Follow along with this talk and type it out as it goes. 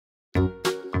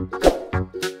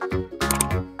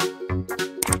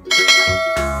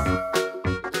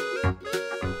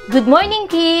Good morning,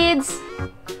 kids!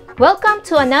 Welcome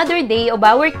to another day of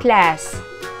our class.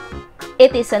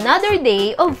 It is another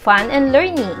day of fun and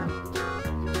learning.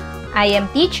 I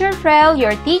am Teacher Frell,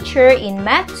 your teacher in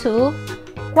Math 2,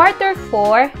 Quarter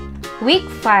 4, Week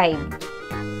 5.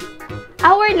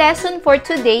 Our lesson for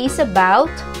today is about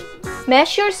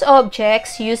measures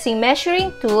objects using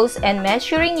measuring tools and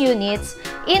measuring units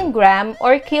in gram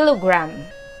or kilogram.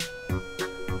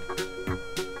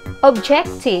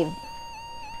 Objective: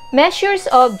 measures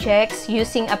objects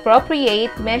using appropriate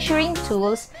measuring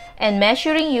tools and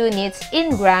measuring units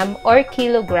in gram or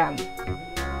kilogram.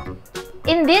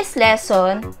 In this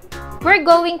lesson, we're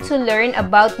going to learn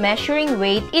about measuring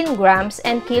weight in grams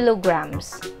and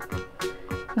kilograms.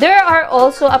 There are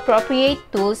also appropriate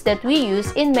tools that we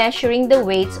use in measuring the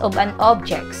weights of an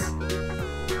objects.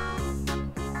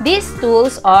 These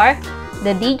tools are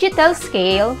the digital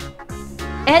scale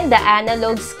and the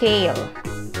analog scale.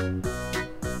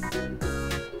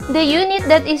 The unit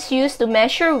that is used to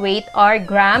measure weight are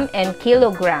gram and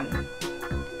kilogram.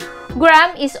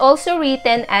 Gram is also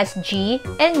written as G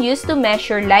and used to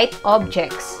measure light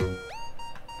objects.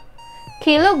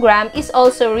 Kilogram is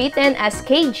also written as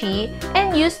kg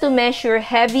and used to measure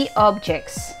heavy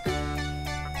objects.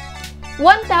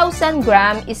 1,000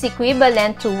 gram is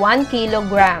equivalent to 1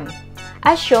 kilogram,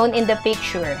 as shown in the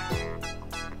picture.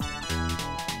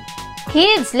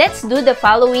 Kids, let's do the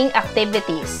following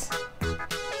activities.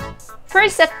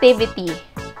 First activity: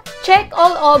 check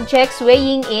all objects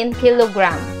weighing in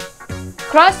kilogram.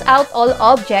 Cross out all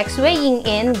objects weighing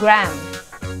in gram.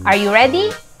 Are you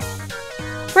ready?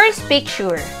 First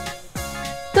picture: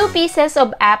 2 pieces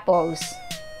of apples.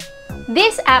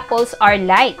 These apples are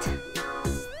light.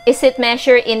 Is it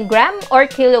measured in gram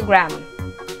or kilogram?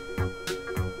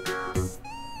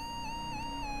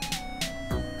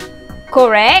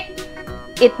 Correct.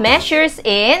 It measures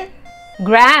in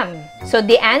gram. So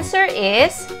the answer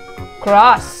is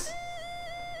cross.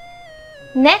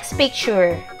 Next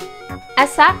picture: a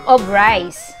sack of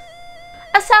rice.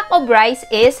 A sack of rice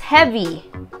is heavy.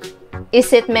 Is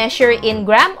it measured in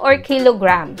gram or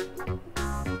kilogram?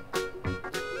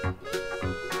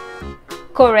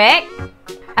 Correct.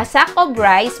 A sack of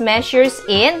rice measures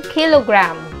in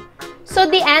kilogram. So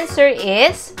the answer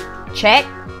is check.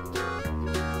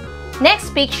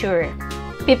 Next picture: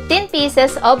 15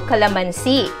 pieces of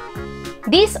calamansi.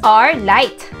 These are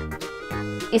light.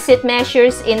 Is it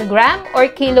measured in gram or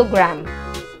kilogram?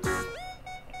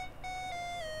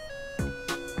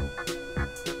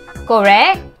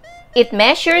 Correct. It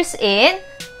measures in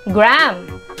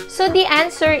gram. So the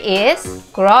answer is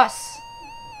cross.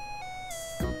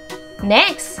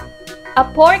 Next, a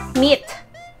pork meat.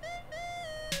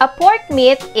 A pork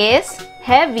meat is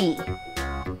heavy.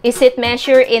 Is it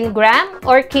measured in gram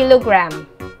or kilogram?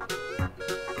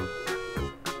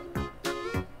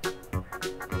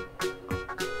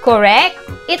 Correct.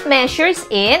 It measures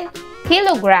in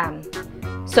kilogram.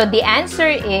 So the answer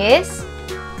is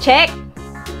check.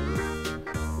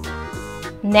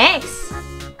 Next,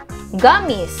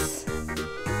 gummies.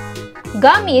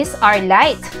 Gummies are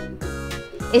light.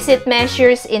 Is it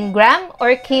measured in gram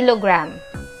or kilogram?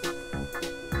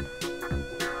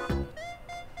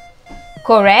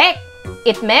 Correct.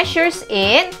 It measures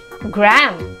in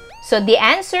gram. So the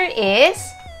answer is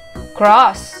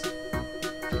cross.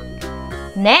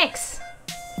 Next,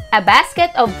 a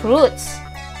basket of fruits.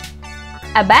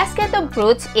 A basket of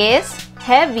fruits is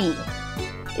heavy.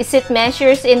 Is it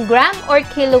measured in gram or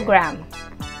kilogram?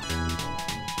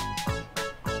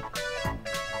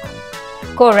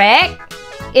 Correct.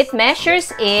 It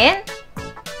measures in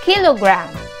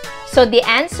kilogram. So the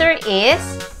answer is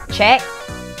check.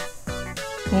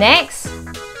 Next,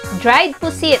 dried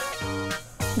pusit.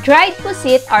 Dried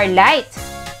pusit are light.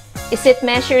 Is it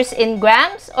measured in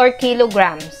grams or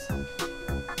kilograms?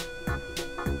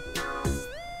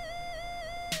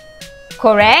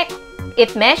 Correct.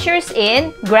 It measures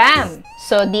in gram.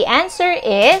 So the answer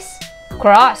is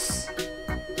cross.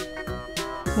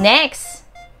 Next,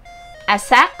 a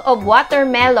sack of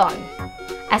watermelon.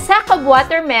 A sack of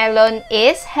watermelon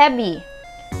is heavy.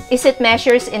 Is it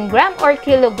measured in gram or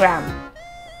kilogram?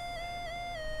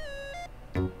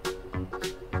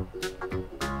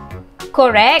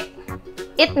 Correct.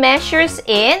 It measures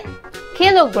in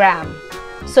kilogram.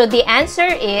 So the answer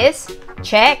is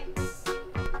check.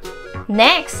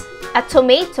 Next, a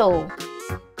tomato.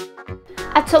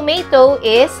 A tomato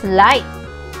is light.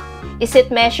 Is it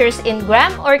measured in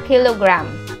gram or kilogram?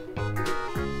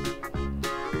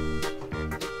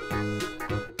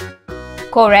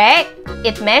 Correct.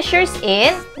 It measures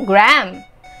in gram.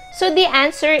 So the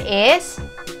answer is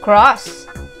cross.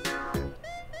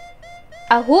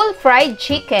 A whole fried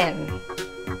chicken.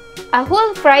 A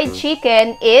whole fried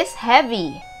chicken is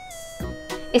heavy.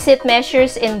 Is it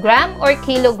measures in gram or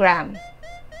kilogram?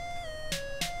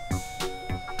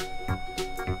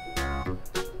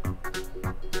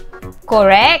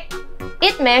 Correct.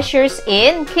 It measures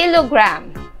in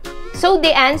kilogram. So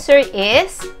the answer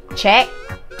is check.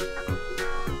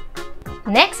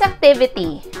 Next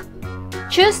activity.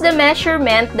 Choose the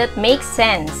measurement that makes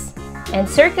sense and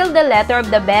circle the letter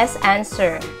of the best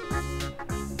answer.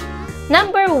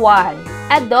 Number 1.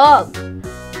 A dog.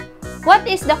 What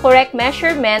is the correct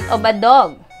measurement of a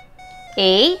dog?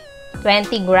 A.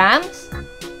 20 grams.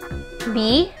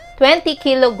 B. 20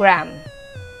 kilogram.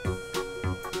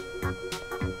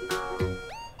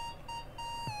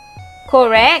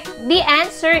 Correct. The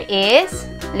answer is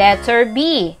letter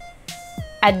B.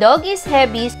 A dog is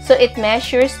heavy, so it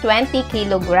measures 20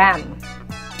 kilogram.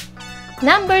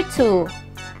 Number 2.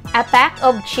 A pack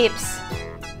of chips.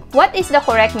 What is the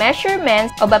correct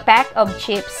measurement of a pack of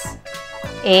chips?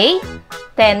 A.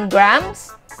 10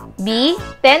 grams. B.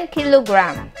 10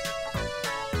 kilogram.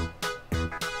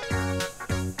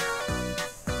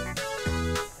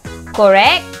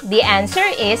 Correct. The answer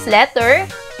is letter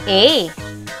A.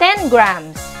 10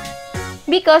 grams.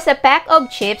 Because a pack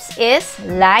of chips is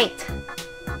light.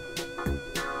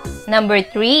 Number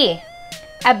 3.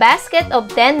 A basket of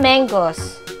 10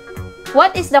 mangoes.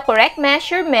 What is the correct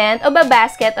measurement of a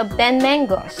basket of 10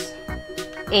 mangoes?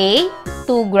 A.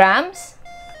 2 grams.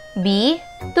 B.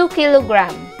 2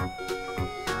 kilogram.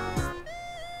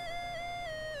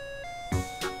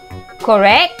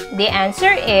 Correct. The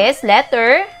answer is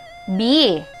letter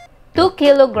B. 2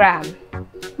 kilogram.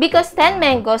 Because 10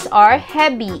 mangoes are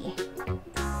heavy.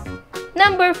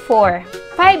 Number 4.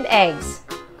 5 eggs.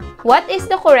 What is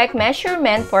the correct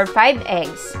measurement for 5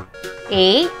 eggs?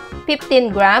 A. 15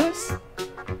 grams.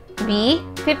 B.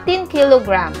 15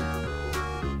 kilogram.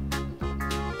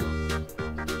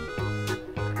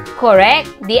 Correct.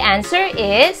 The answer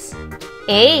is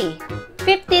A.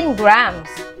 15 grams.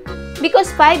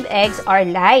 Because 5 eggs are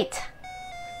light.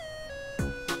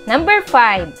 Number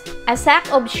 5. A sack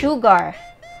of sugar.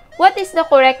 What is the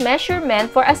correct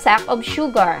measurement for a sack of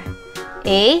sugar?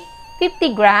 A.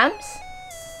 50 grams.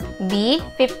 B.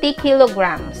 50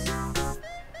 kilograms.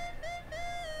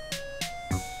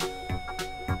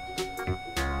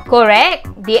 Correct.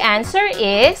 The answer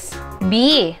is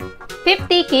B.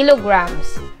 50 kilograms.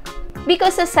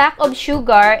 Because a sack of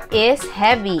sugar is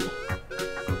heavy.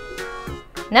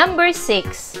 Number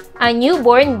 6. A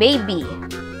newborn baby.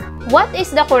 What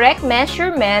is the correct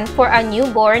measurement for a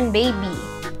newborn baby?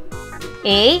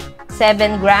 A.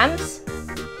 7 grams.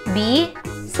 B.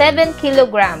 7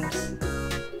 kilograms.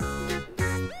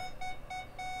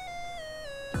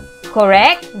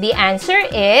 Correct. The answer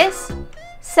is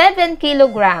 7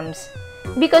 kilograms.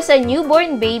 Because a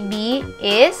newborn baby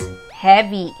is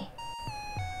heavy.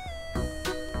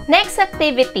 Next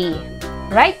activity.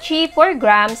 Write G for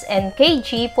grams and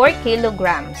kg for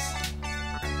kilograms.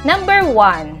 Number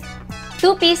 1.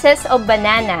 2 pieces of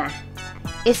banana.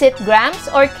 Is it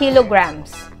grams or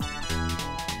kilograms?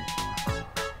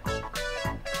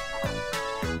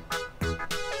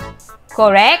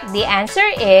 Correct. The answer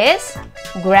is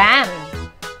gram.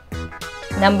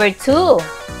 Number 2.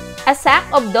 A sack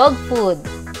of dog food.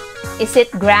 Is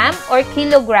it gram or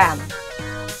kilogram?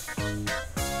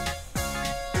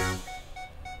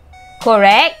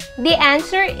 Correct. The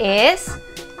answer is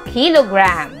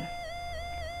kilogram.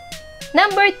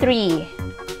 Number 3.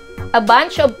 A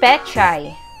bunch of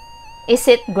petchay. Is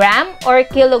it gram or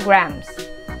kilograms?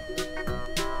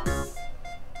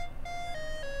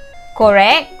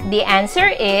 Correct. The answer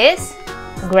is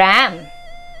gram.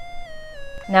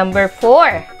 Number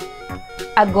 4.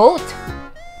 A goat.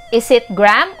 Is it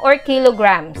gram or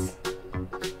kilograms?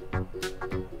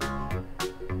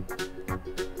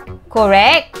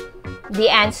 Correct. The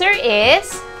answer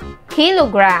is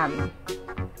kilogram.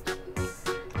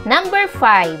 Number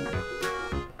 5.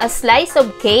 A slice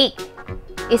of cake.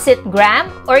 Is it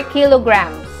gram or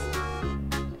kilograms?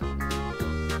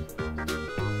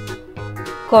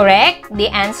 Correct.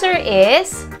 The answer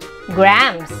is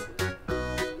grams.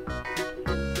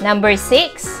 Number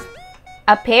 6.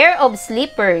 A pair of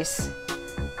slippers.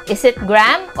 Is it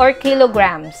gram or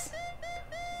kilograms?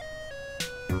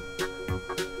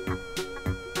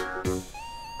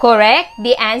 Correct.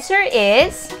 The answer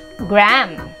is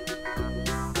gram.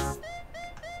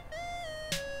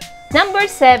 Number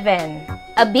 7.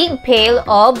 A big pail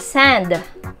of sand.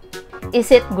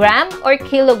 Is it gram or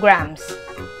kilograms?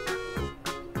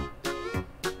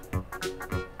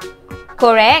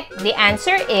 Correct. The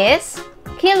answer is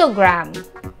kilogram.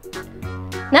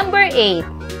 Number 8.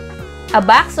 A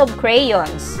box of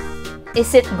crayons.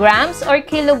 Is it grams or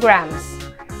kilograms?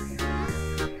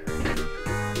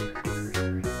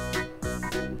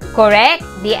 Correct.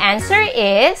 The answer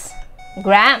is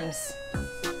grams.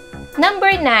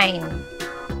 Number 9.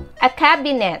 A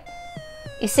cabinet.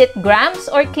 Is it grams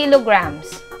or kilograms?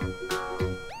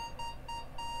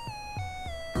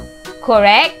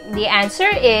 Correct. The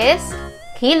answer is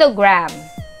kilogram.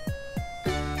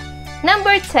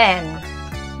 Number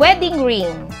 10. Wedding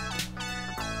ring.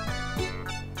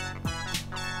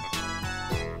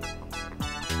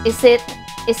 Is it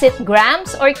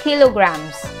grams or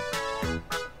kilograms?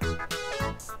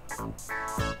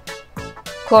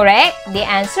 Correct. The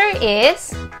answer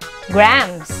is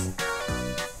grams.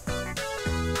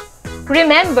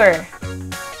 Remember,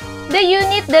 the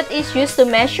unit that is used to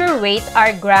measure weight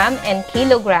are gram and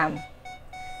kilogram.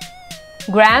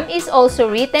 Gram is also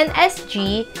written as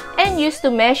G and used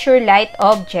to measure light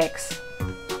objects.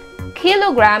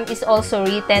 Kilogram is also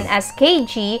written as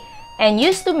kg and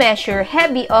used to measure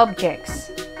heavy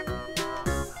objects.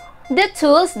 The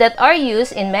tools that are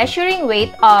used in measuring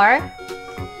weight are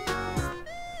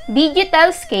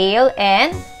digital scale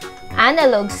and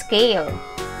analog scale.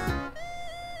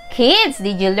 Kids,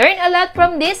 did you learn a lot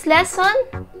from this lesson?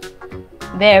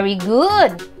 Very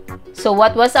good! So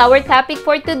what was our topic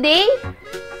for today?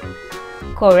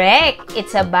 Correct!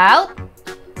 It's about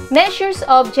measures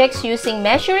objects using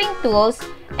measuring tools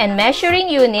and measuring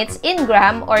units in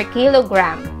gram or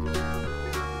kilogram.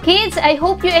 Kids, I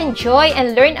hope you enjoy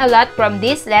and learn a lot from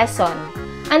this lesson.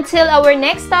 Until our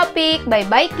next topic,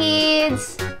 bye-bye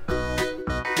kids!